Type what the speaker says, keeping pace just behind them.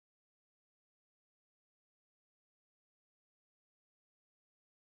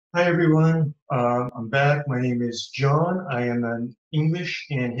Hi everyone, I'm back. My name is John. I am an English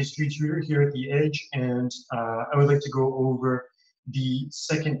and history tutor here at the Edge, and I would like to go over the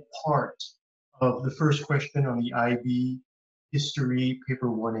second part of the first question on the IB History Paper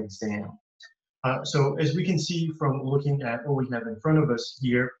 1 exam. So as we can see from looking at what we have in front of us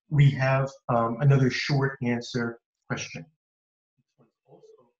here, we have another short answer question. Also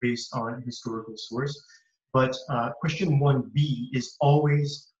based on historical source, but question 1B is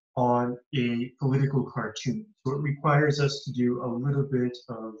always on a political cartoon. So it requires us to do a little bit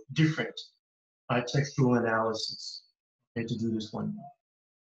of different textual analysis and to do this one.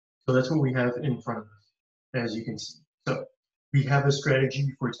 So that's what we have in front of us, as you can see. So we have a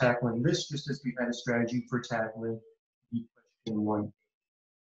strategy for tackling this, just as we had a strategy for tackling the question 1.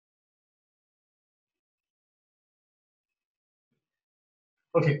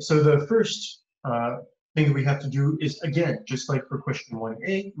 Okay, so the first thing that we have to do is, again, just like for question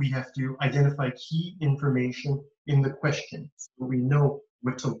 1A, we have to identify key information in the question so we know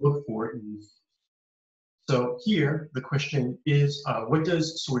what to look for in these. So here, the question is, what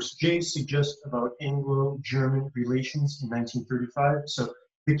does source J suggest about Anglo-German relations in 1935? So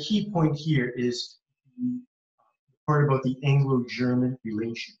the key point here is the part about the Anglo-German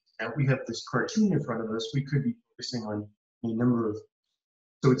relations. Now, we have this cartoon in front of us. We could be focusing on a number of.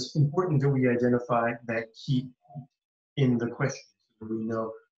 So it's important that we identify that key point in the question so that we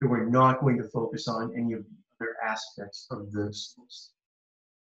know that we're not going to focus on any of the other aspects of the source.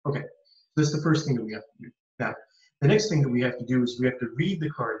 Okay, so that's the first thing that we have to do. Now, the next thing that we have to do is we have to read the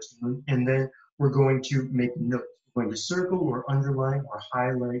cartoon, and then we're going to make notes. We're going to circle or underline or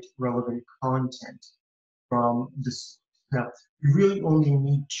highlight relevant content from this. Now, we really only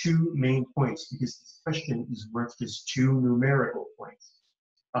need 2 main points because this question is worth just 2 numerical points.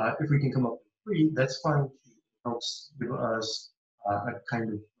 If we can come up with 3, that's fine. It helps give us a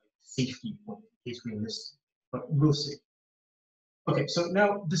kind of safety point in case we miss it, but we'll see. Okay, so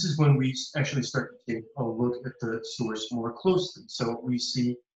now this is when we actually start to take a look at the source more closely. So we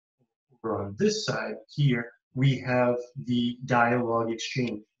see over on this side here, we have the dialogue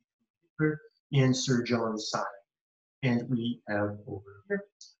exchange between Hitler and Sir John Simon. And we have over here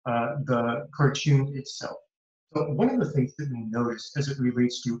the cartoon itself. So one of the things that we notice as it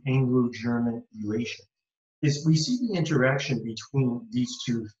relates to Anglo-German relations is we see the interaction between these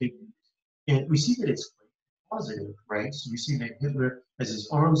 2 figures. And we see that it's quite positive, right? So we see that Hitler has his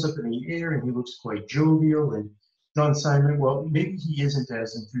arms up in the air and he looks quite jovial. And John Simon, well, maybe he isn't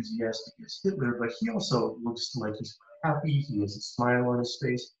as enthusiastic as Hitler, but he also looks like he's quite happy. He has a smile on his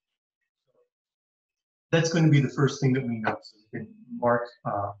face. That's going to be the first thing that we notice. We can mark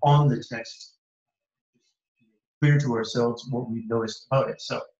on the text clear to ourselves what we've noticed about it.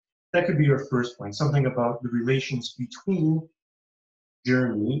 So that could be our first point, something about the relations between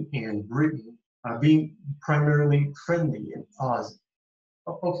Germany and Britain being primarily friendly and positive.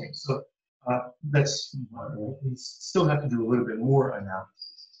 Okay, so that's we still have to do a little bit more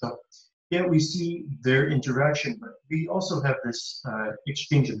analysis. So yeah, we see their interaction, but we also have this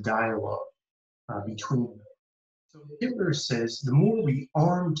exchange of dialogue between them. So Hitler says, the more we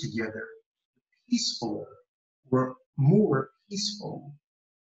arm together, the peacefuler or more peaceful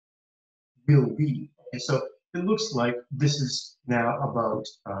will be. Okay, so it looks like this is now about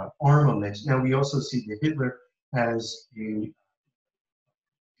armament. Now we also see that Hitler has a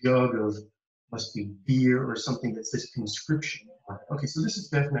jug of, must be beer or something that says conscription on it. Okay, so this is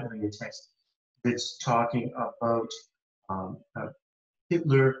definitely a text that's talking about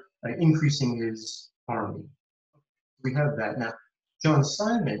Hitler increasing his army. We have that. Now, John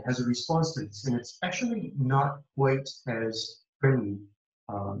Simon has a response to this, and it's actually not quite as friendly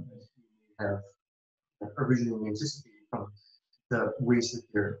as we have originally anticipated from the ways that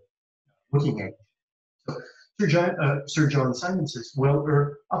they're looking at it. So Sir John Simon says, well,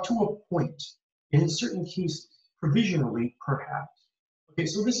 or up to a point, and in certain cases, provisionally, perhaps. Okay,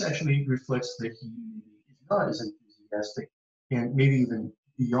 so this actually reflects that he is not as enthusiastic, and maybe even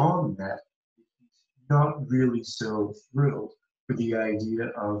beyond that, he's not really so thrilled with the idea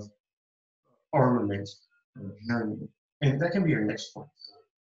of armament in Germany. And that can be our next point. So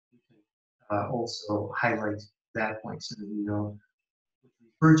we can also highlight that point so that we know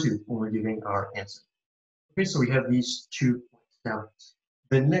what to refer to when we're giving our answer. Okay, so we have these 2 points. Now,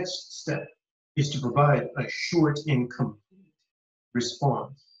 the next step is to provide a short and complete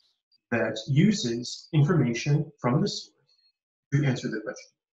response that uses information from the source to answer the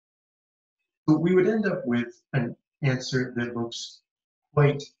question. So we would end up with an answer that looks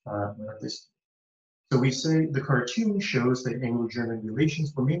quite like this. So we say the cartoon shows that Anglo-German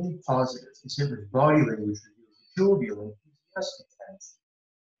relations were mainly positive. Hitler's body language reveals a jovial and enthusiastic tendency.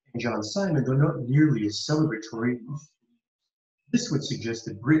 And John Simon, though not nearly as celebratory, this would suggest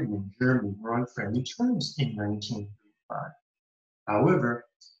that Britain and Germany were on friendly terms in 1935. However,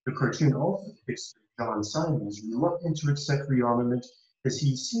 the cartoon also depicts John Simon as reluctant to accept rearmament, as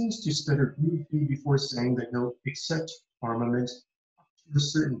he seems to stutter briefly before saying that he'll accept armament up to a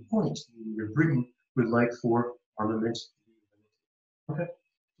certain point, meaning that Britain would like for armament to be limited. Okay.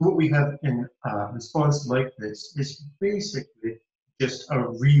 What we have in response like this is basically just a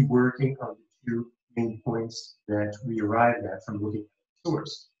reworking of the two main points that we arrived at from looking at the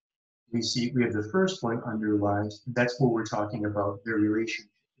source. We see we have the first one underlined. That's what we're talking about, their relationship.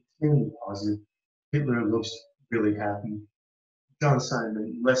 It's mainly positive. Hitler looks really happy. John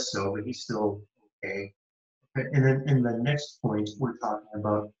Simon less so, but he's still okay. Okay. And then in the next point, we're talking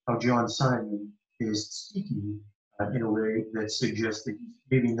about how John Simon is speaking in a way that suggests that he's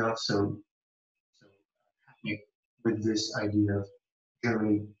maybe not so happy with this idea of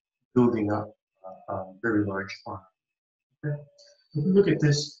Germany building up a very large army. Okay. If we look at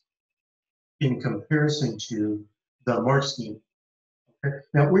this in comparison to the mark scheme. Okay?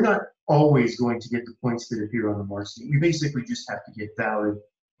 Now, we're not always going to get the points that appear on the mark scheme. We basically just have to get valid points.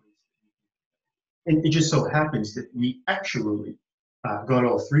 And it just so happens that we actually got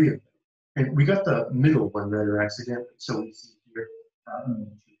all three of them. And we got the middle one rather accidentally. So we see here 2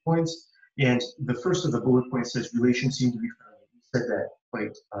 points. And the first of the bullet points says relations seem to be friendly. We said that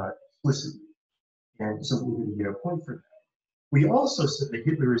quite explicitly. And so we're going to get a point for that. We also said that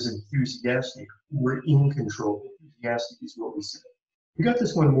Hitler is enthusiastic. We're in control. Enthusiastic is what we said. We got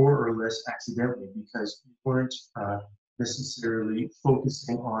this one more or less accidentally because we weren't necessarily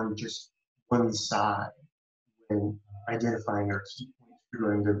focusing on just one side when identifying our key points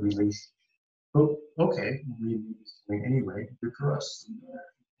during the relationship. Oh, okay, we made this point anyway. Good for us.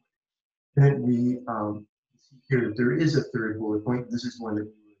 And then we see here that there is a third bullet point. This is one that we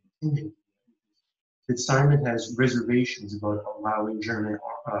were intending. That Simon has reservations about allowing German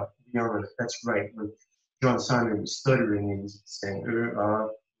rearmament. That's right. When John Simon was stuttering and saying,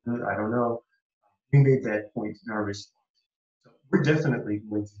 I don't know, we made that point in our response. So we're definitely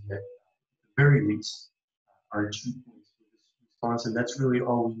going to get, at the very least, our 2 points for this response, and that's really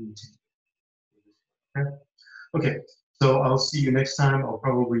all we need to do. Okay? Okay, so I'll see you next time. I'll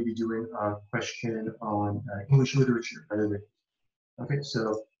probably be doing a question on English literature rather than. Okay,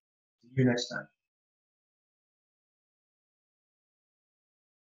 so see you next time.